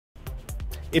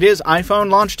It is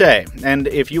iPhone launch day, and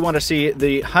if you want to see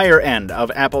the higher end of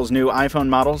Apple's new iPhone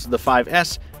models, the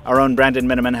 5S, our own Brandon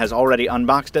Miniman has already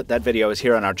unboxed it. That video is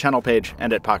here on our channel page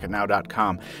and at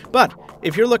pocketnow.com. But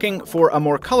if you're looking for a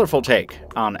more colorful take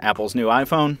on Apple's new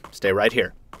iPhone, stay right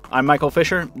here. I'm Michael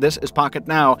Fisher, this is Pocket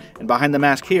Now, and behind the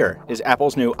mask here is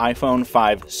Apple's new iPhone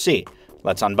 5C.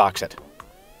 Let's unbox it.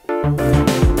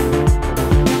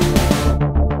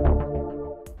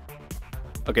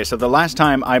 Okay, so the last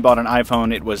time I bought an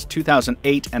iPhone, it was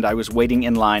 2008, and I was waiting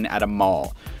in line at a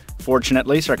mall.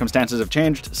 Fortunately, circumstances have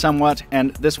changed somewhat,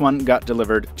 and this one got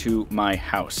delivered to my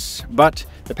house. But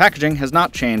the packaging has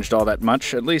not changed all that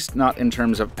much, at least not in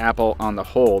terms of Apple on the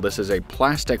whole. This is a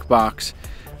plastic box,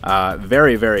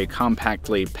 very, very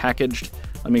compactly packaged.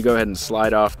 Let me go ahead and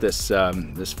slide off this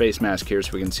this face mask here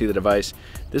so we can see the device.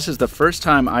 This is the first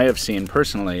time I have seen,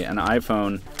 personally, an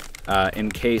iPhone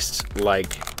encased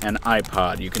like an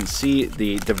iPod. You can see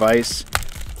the device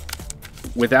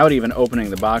without even opening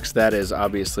the box. That is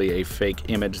obviously a fake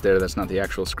image there. That's not the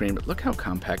actual screen, but look how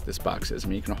compact this box is. I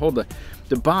mean, you can hold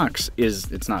the box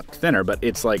it's not thinner, but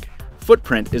it's like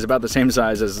footprint is about the same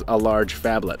size as a large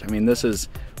phablet. I mean, this is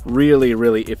really,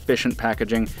 really efficient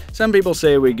packaging. Some people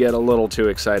say we get a little too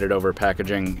excited over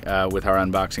packaging with our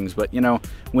unboxings, but you know,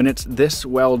 when it's this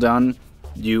well done,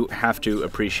 you have to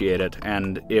appreciate it.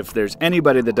 And if there's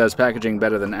anybody that does packaging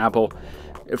better than Apple,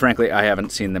 frankly, I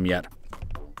haven't seen them yet.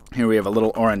 Here we have a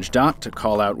little orange dot to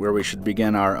call out where we should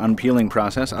begin our unpeeling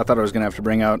process. I thought I was going to have to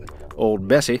bring out Old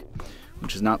Bessie,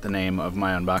 which is not the name of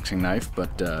my unboxing knife, but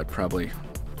it probably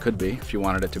could be if you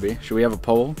wanted it to be. Should we have a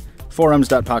poll?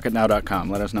 Forums.pocketnow.com.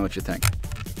 Let us know what you think.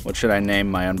 What should I name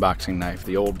my unboxing knife?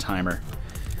 The Old Timer.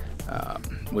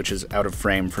 Which is out of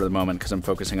frame for the moment because I'm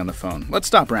focusing on the phone. Let's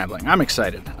stop rambling. I'm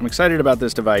excited. I'm excited about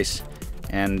this device,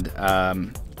 and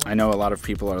I know a lot of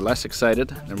people are less excited.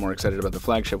 They're more excited about the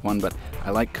flagship one, but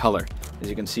I like color. As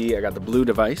you can see, I got the blue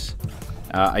device.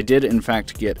 I did, in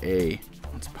fact, get a...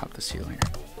 Let's pop the seal here.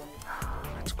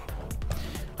 That's cool.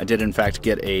 I did, in fact,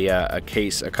 get a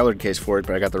colored case for it,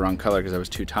 but I got the wrong color because I was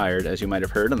too tired, as you might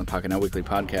have heard on the Pocket Now Weekly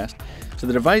podcast. So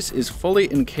the device is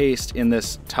fully encased in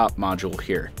this top module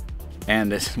here.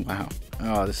 And this, wow,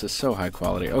 oh, this is so high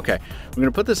quality. Okay, we're going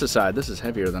to put this aside. This is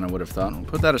heavier than I would have thought. We'll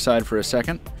put that aside for a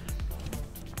second.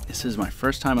 This is my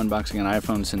first time unboxing an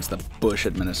iPhone since the Bush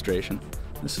administration.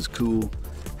 This is cool.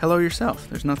 Hello yourself.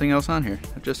 There's nothing else on here.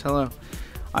 Just hello.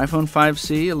 iPhone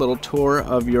 5C, a little tour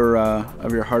of your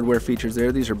hardware features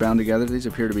there. These are bound together. These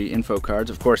appear to be info cards.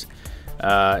 Of course,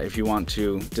 if you want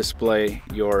to display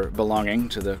your belonging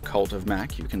to the cult of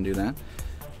Mac, you can do that.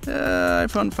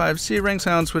 iPhone 5C, ring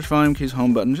sound, switch volume keys,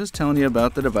 home button. Just telling you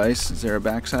about the device. Is there a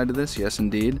backside to this? Yes,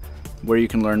 indeed. Where you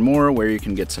can learn more, where you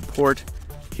can get support.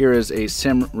 Here is a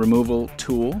SIM removal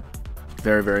tool.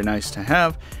 Very, very nice to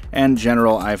have. And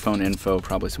general iPhone info,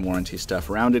 probably some warranty stuff.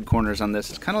 Rounded corners on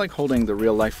this. It's kind of like holding the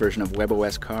real-life version of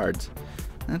WebOS cards.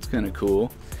 That's kind of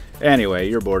cool. Anyway,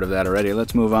 you're bored of that already.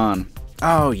 Let's move on.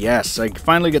 Oh yes, I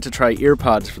finally get to try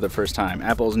earpods for the first time.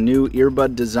 Apple's new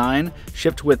earbud design,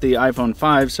 shipped with the iPhone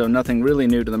 5, so nothing really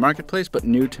new to the marketplace, but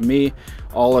new to me.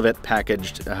 All of it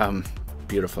packaged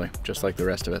beautifully, just like the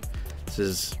rest of it.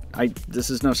 This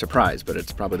is no surprise, but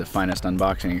it's probably the finest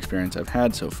unboxing experience I've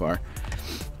had so far.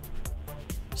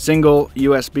 Single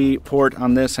USB port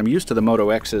on this. I'm used to the Moto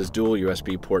X's dual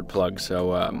USB port plug,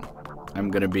 so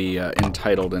I'm going to be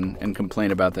entitled and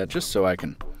complain about that just so I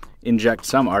can inject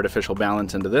some artificial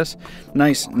balance into this.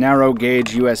 Nice narrow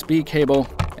gauge USB cable,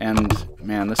 and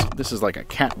man, this is like a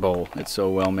cat bowl. It's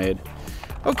so well made.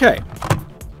 Okay,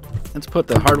 let's put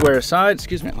the hardware aside.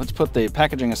 Excuse me, let's put the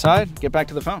packaging aside. Get back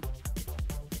to the phone.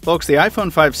 Folks, the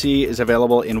iPhone 5C is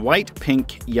available in white,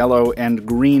 pink, yellow, and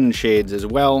green shades as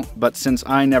well, but since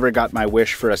I never got my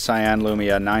wish for a Cyan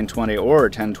Lumia 920 or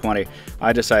 1020,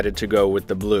 I decided to go with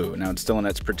the blue. Now, it's still in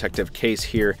its protective case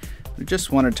here. I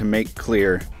just wanted to make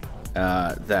clear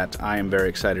that I am very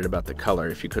excited about the color,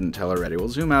 if you couldn't tell already. We'll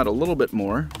zoom out a little bit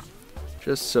more,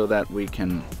 just so that we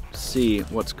can see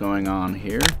what's going on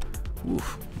here.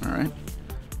 Oof, all right.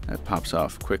 That pops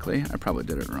off quickly. I probably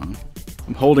did it wrong.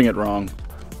 I'm holding it wrong.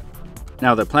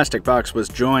 Now, the plastic box was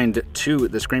joined to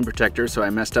the screen protector, so I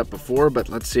messed up before, but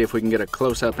let's see if we can get a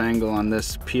close-up angle on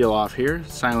this peel off here.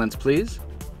 Silence, please.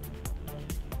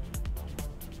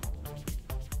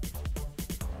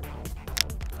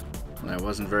 That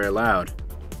wasn't very loud,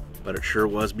 but it sure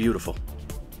was beautiful.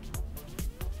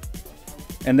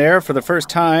 And there, for the first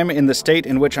time in the state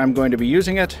in which I'm going to be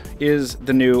using it, is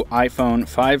the new iPhone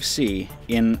 5C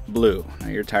in blue. Now,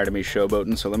 you're tired of me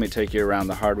showboating, so let me take you around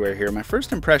the hardware here. My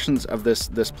first impressions of this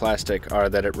plastic are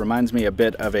that it reminds me a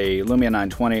bit of a Lumia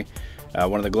 920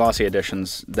 one of the glossy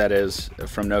editions, that is,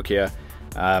 from Nokia.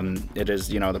 It is,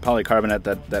 the polycarbonate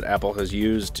that Apple has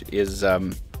used is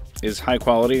high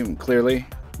quality, clearly,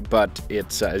 but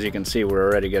it's, as you can see, we're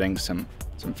already getting some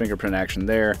fingerprint action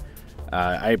there.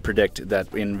 I predict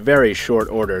that in very short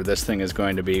order, this thing is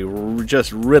going to be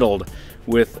just riddled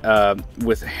with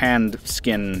hand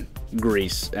skin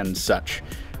grease and such.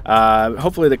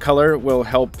 Hopefully the color will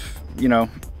help,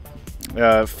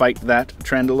 fight that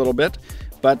trend a little bit,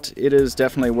 but it is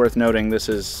definitely worth noting this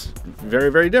is very,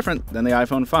 very different than the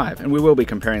iPhone 5, and we will be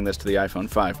comparing this to the iPhone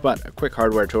 5, but a quick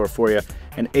hardware tour for you.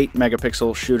 An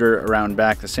 8-megapixel shooter around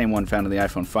back, the same one found in the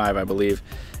iPhone 5, I believe.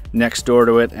 Next door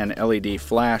to it, an LED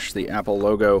flash, the Apple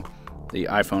logo, the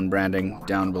iPhone branding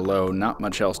down below. Not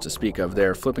much else to speak of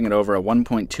there. Flipping it over, a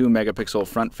 1.2 megapixel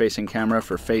front-facing camera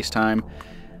for FaceTime.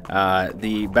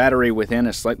 The battery within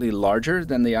is slightly larger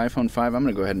than the iPhone 5. I'm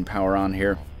going to go ahead and power on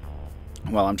here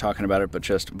while I'm talking about it, but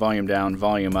just volume down,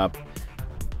 volume up,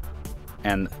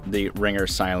 and the ringer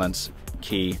silence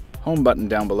key. Home button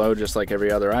down below, just like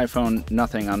every other iPhone.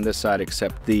 Nothing on this side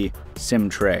except the SIM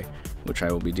tray, which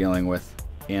I will be dealing with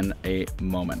in a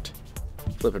moment.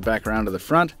 Flip it back around to the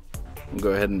front. We'll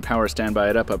go ahead and power standby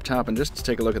it up top, and just to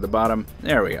take a look at the bottom,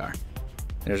 there we are.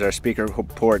 There's our speaker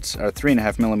ports, our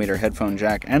 3.5mm headphone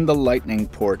jack, and the lightning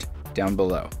port down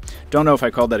below. Don't know if I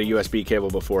called that a USB cable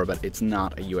before, but it's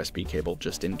not a USB cable,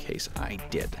 just in case I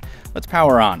did. Let's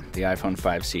power on the iPhone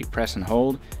 5C. Press and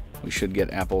hold. We should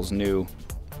get Apple's new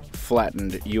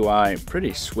flattened UI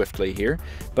pretty swiftly here,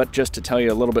 but just to tell you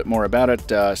a little bit more about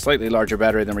it, slightly larger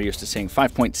battery than we're used to seeing,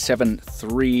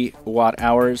 5.73 watt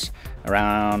hours,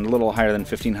 around a little higher than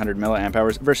 1500 milliamp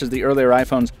hours, versus the earlier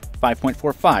iPhone's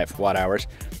 5.45 watt hours,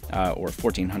 or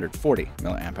 1440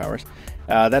 milliamp hours.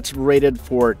 That's rated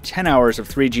for 10 hours of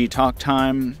 3G talk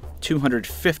time,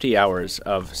 250 hours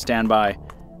of standby.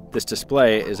 This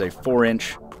display is a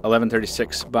 4-inch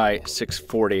 1136 by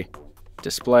 640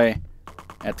 display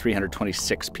at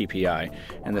 326 ppi,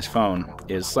 and this phone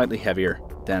is slightly heavier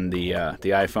than the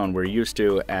iPhone we're used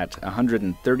to at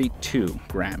 132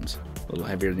 grams, a little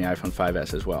heavier than the iPhone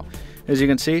 5S as well. As you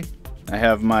can see, I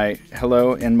have my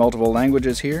hello in multiple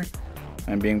languages here.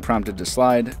 I'm being prompted to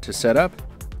slide to set up.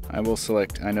 I will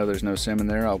select, I know there's no SIM in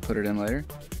there, I'll put it in later.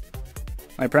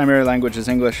 My primary language is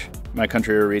English, my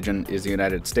country or region is the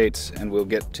United States, and we'll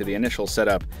get to the initial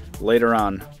setup later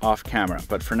on off camera,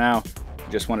 but for now,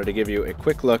 just wanted to give you a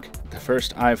quick look at the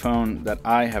first iPhone that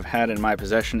I have had in my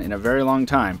possession in a very long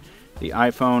time, the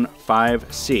iPhone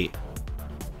 5C.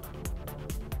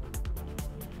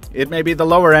 It may be the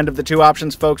lower end of the two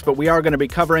options, folks, but we are going to be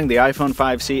covering the iPhone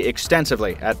 5C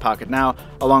extensively at Pocket Now,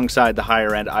 alongside the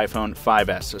higher-end iPhone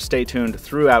 5S, so stay tuned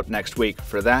throughout next week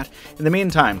for that. In the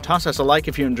meantime, toss us a like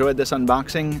if you enjoyed this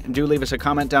unboxing. Do leave us a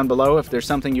comment down below if there's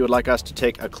something you would like us to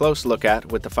take a close look at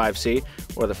with the 5C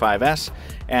or the 5S,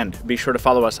 and be sure to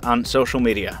follow us on social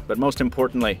media. But most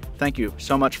importantly, thank you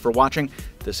so much for watching.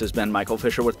 This has been Michael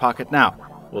Fisher with Pocket Now.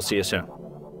 We'll see you soon.